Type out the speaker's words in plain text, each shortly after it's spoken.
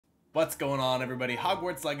What's going on, everybody?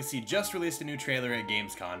 Hogwarts Legacy just released a new trailer at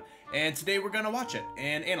Gamescom, and today we're gonna watch it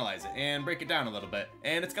and analyze it and break it down a little bit,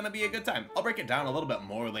 and it's gonna be a good time. I'll break it down a little bit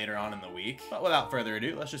more later on in the week, but without further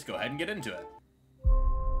ado, let's just go ahead and get into it.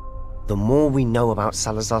 The more we know about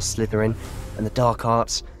Salazar Slytherin and the dark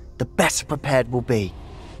arts, the better prepared we'll be.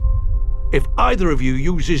 If either of you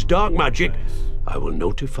uses dark magic, I will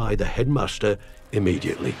notify the headmaster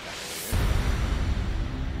immediately.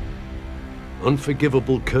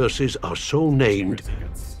 Unforgivable curses are so named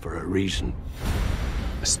for a reason.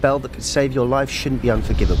 A spell that could save your life shouldn't be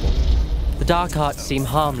unforgivable. The dark arts seem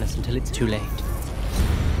harmless until it's too late.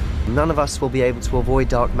 None of us will be able to avoid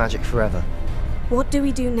dark magic forever. What do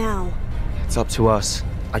we do now? It's up to us.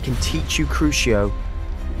 I can teach you Crucio,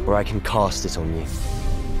 or I can cast it on you.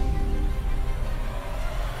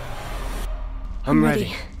 I'm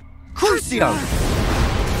ready. Crucio!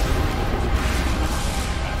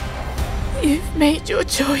 You've made your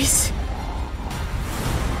choice.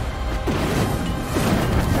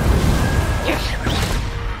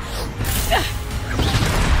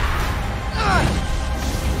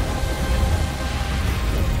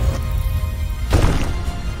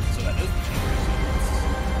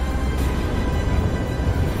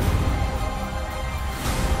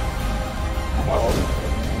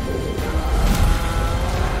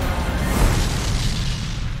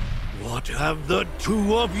 What have the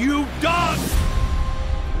two of you done?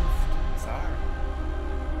 Sorry.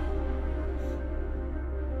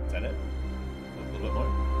 Is that it? A little bit more.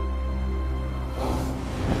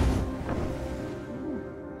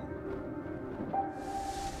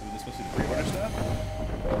 Ooh, this supposed to be the pre-order stuff?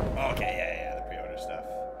 Okay, yeah, the pre-order stuff.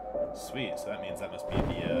 Sweet, so that means that must be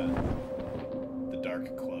the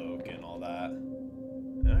dark cloak and all that.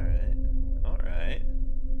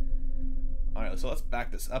 Alright, so let's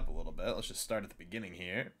back this up a little bit. Let's just start at the beginning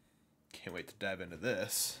here. Can't wait to dive into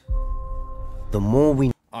this. The more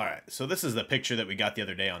we... Alright, so this is the picture that we got the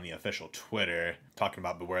other day on the official Twitter, talking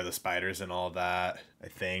about Beware the Spiders and all that, I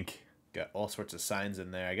think. Got all sorts of signs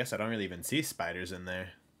in there. I guess I don't really even see spiders in there.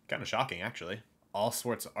 Kind of shocking, actually. All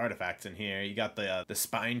sorts of artifacts in here. You got the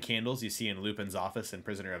spine candles you see in Lupin's office in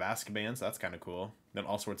Prisoner of Azkaban, so that's kind of cool. Then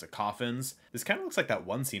all sorts of coffins. This kind of looks like that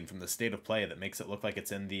one scene from the State of Play that makes it look like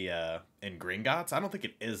it's in the in Gringotts. I don't think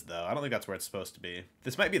it is, though. I don't think that's where it's supposed to be.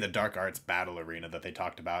 This might be the Dark Arts battle arena that they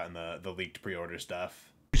talked about in the leaked pre-order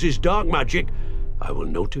stuff. Uses dark magic, I will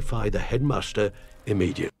notify the headmaster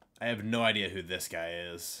immediately. I have no idea who this guy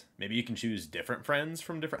is. Maybe you can choose different friends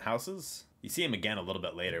from different houses? You see him again a little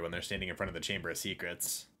bit later when they're standing in front of the Chamber of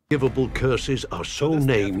Secrets. Unforgivable curses are so this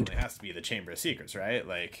named. Definitely has to be the Chamber of Secrets, right?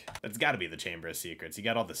 Like, that's got to be the Chamber of Secrets. You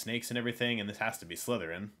got all the snakes and everything, and this has to be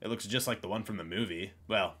Slytherin. It looks just like the one from the movie.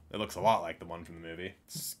 Well, it looks a lot like the one from the movie.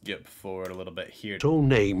 Skip forward a little bit here. So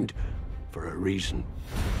named for a reason.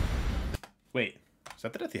 Wait, is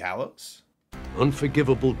that the Deathly Hallows?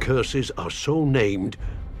 Unforgivable curses are so named.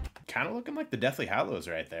 Kind of looking like the Deathly Hallows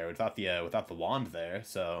right there, without the wand there.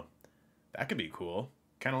 So that could be cool.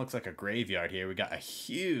 Kind of looks like a graveyard here. We got a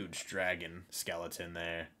huge dragon skeleton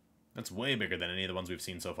there. That's way bigger than any of the ones we've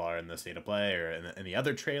seen so far in the State of Play or in the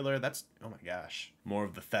other trailer. That's, oh my gosh. More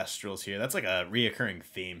of the Thestrals here. That's like a reoccurring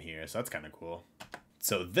theme here, so that's kind of cool.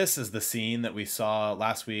 So this is the scene that we saw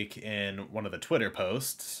last week in one of the Twitter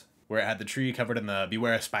posts, where it had the tree covered in the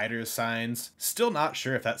Beware Spiders signs. Still not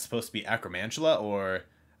sure if that's supposed to be Acromantula or...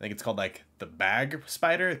 I think it's called like the bag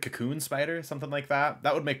spider, cocoon spider, something like that.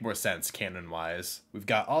 That would make more sense canon-wise. We've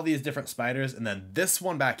got all these different spiders, and then this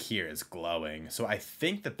one back here is glowing. So I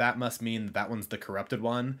think that must mean that one's the corrupted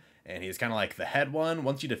one, and he's kind of like the head one.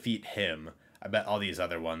 Once you defeat him, I bet all these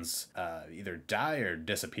other ones either die or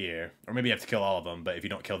disappear. Or maybe you have to kill all of them, but if you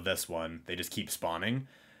don't kill this one, they just keep spawning.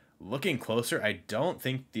 Looking closer, I don't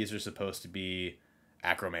think these are supposed to be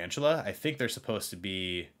Acromantula. I think they're supposed to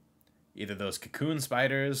be either those cocoon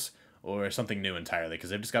spiders or something new entirely, because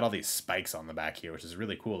they've just got all these spikes on the back here, which is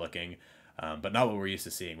really cool looking, but not what we're used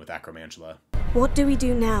to seeing with Acromantula. What do we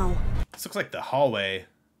do now? This looks like the hallway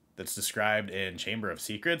that's described in Chamber of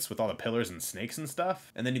Secrets with all the pillars and snakes and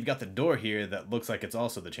stuff. And then you've got the door here that looks like it's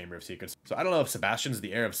also the Chamber of Secrets. So I don't know if Sebastian's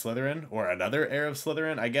the heir of Slytherin or another heir of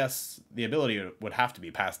Slytherin. I guess the ability would have to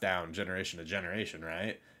be passed down generation to generation,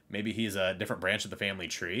 right? Maybe he's a different branch of the family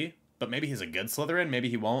tree. But maybe he's a good Slytherin. Maybe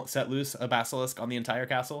he won't set loose a basilisk on the entire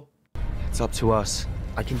castle. It's up to us.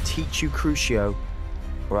 I can teach you Crucio,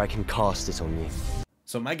 or I can cast it on you.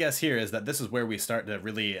 So my guess here is that this is where we start to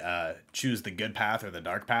really choose the good path or the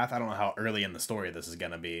dark path. I don't know how early in the story this is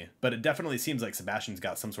going to be, but it definitely seems like Sebastian's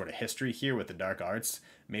got some sort of history here with the dark arts.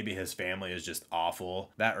 Maybe his family is just awful.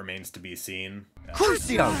 That remains to be seen.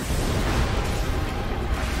 Crucio!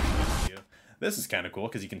 This is kind of cool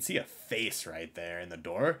because you can see a face right there in the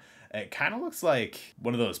door. It kind of looks like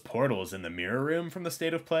one of those portals in the mirror room from the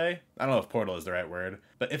State of Play. I don't know if portal is the right word,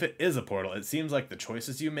 but if it is a portal, it seems like the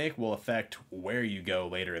choices you make will affect where you go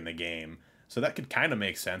later in the game. So that could kind of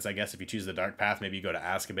make sense, I guess. If you choose the dark path, maybe you go to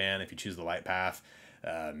Azkaban. If you choose the light path,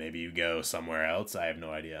 maybe you go somewhere else. I have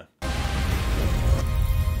no idea.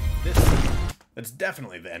 That's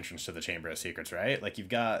definitely the entrance to the Chamber of Secrets, right? Like, you've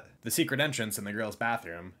got the secret entrance in the girls'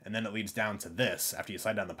 bathroom, and then it leads down to this after you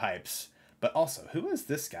slide down the pipes. But also, who is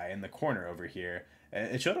this guy in the corner over here?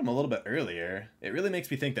 It showed him a little bit earlier. It really makes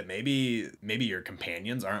me think that maybe your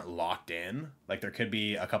companions aren't locked in. Like, there could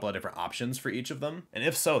be a couple of different options for each of them. And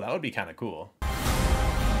if so, that would be kind of cool.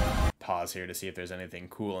 Pause here to see if there's anything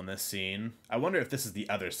cool in this scene. I wonder if this is the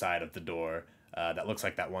other side of the door. That looks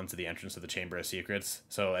like that one to the entrance of the Chamber of Secrets.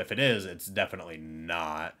 So if it is, it's definitely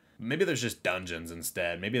not. Maybe there's just dungeons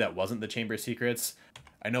instead. Maybe that wasn't the Chamber of Secrets.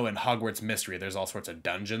 I know in Hogwarts Mystery, there's all sorts of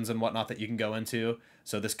dungeons and whatnot that you can go into.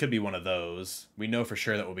 So this could be one of those. We know for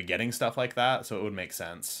sure that we'll be getting stuff like that, so it would make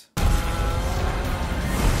sense.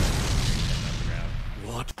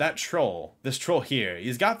 What? That troll, this troll here,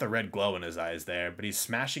 he's got the red glow in his eyes there, but he's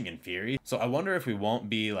smashing in fury. So I wonder if we won't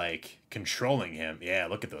be, like, controlling him. Yeah,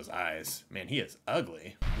 look at those eyes. Man, he is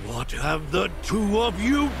ugly. What have the two of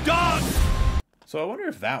you done? So I wonder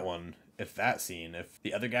if that one, if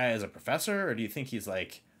the other guy is a professor, or do you think he's,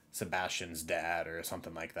 like, Sebastian's dad or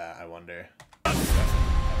something like that, I wonder. Maybe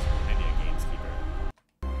a gameskeeper.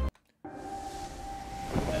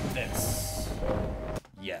 And this.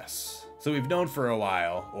 Yes. So we've known for a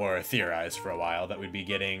while, or theorized for a while, that we'd be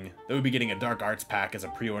getting a Dark Arts pack as a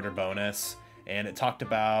pre-order bonus, and it talked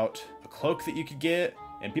about a cloak that you could get,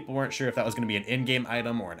 and people weren't sure if that was going to be an in-game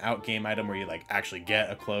item or an out-game item where you like actually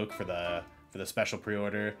get a cloak for the special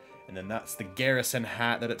pre-order. And then that's the Garrison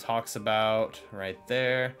hat that it talks about right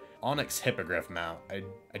there. Onyx Hippogriff mount. I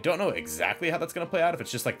don't know exactly how that's going to play out, if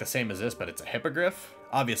it's just like the same as this, but it's a hippogriff.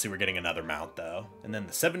 Obviously, we're getting another mount, though. And then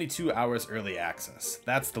the 72 hours early access.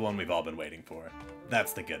 That's the one we've all been waiting for.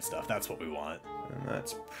 That's the good stuff. That's what we want. And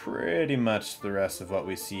that's pretty much the rest of what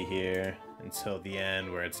we see here until the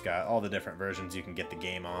end, where it's got all the different versions you can get the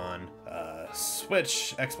game on.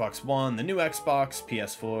 Switch, Xbox One, the new Xbox,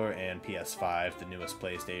 PS4, and PS5, the newest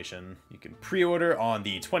PlayStation. You can pre-order on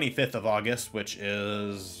the 25th of August, which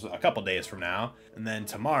is a couple days from now. And then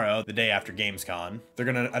tomorrow, the day after Gamescom, they're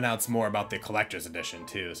going to announce more about the Collector's Edition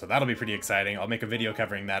too. So that'll be pretty exciting. I'll make a video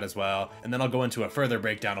covering that as well. And then I'll go into a further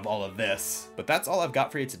breakdown of all of this. But that's all I've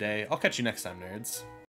got for you today. I'll catch you next time, nerds.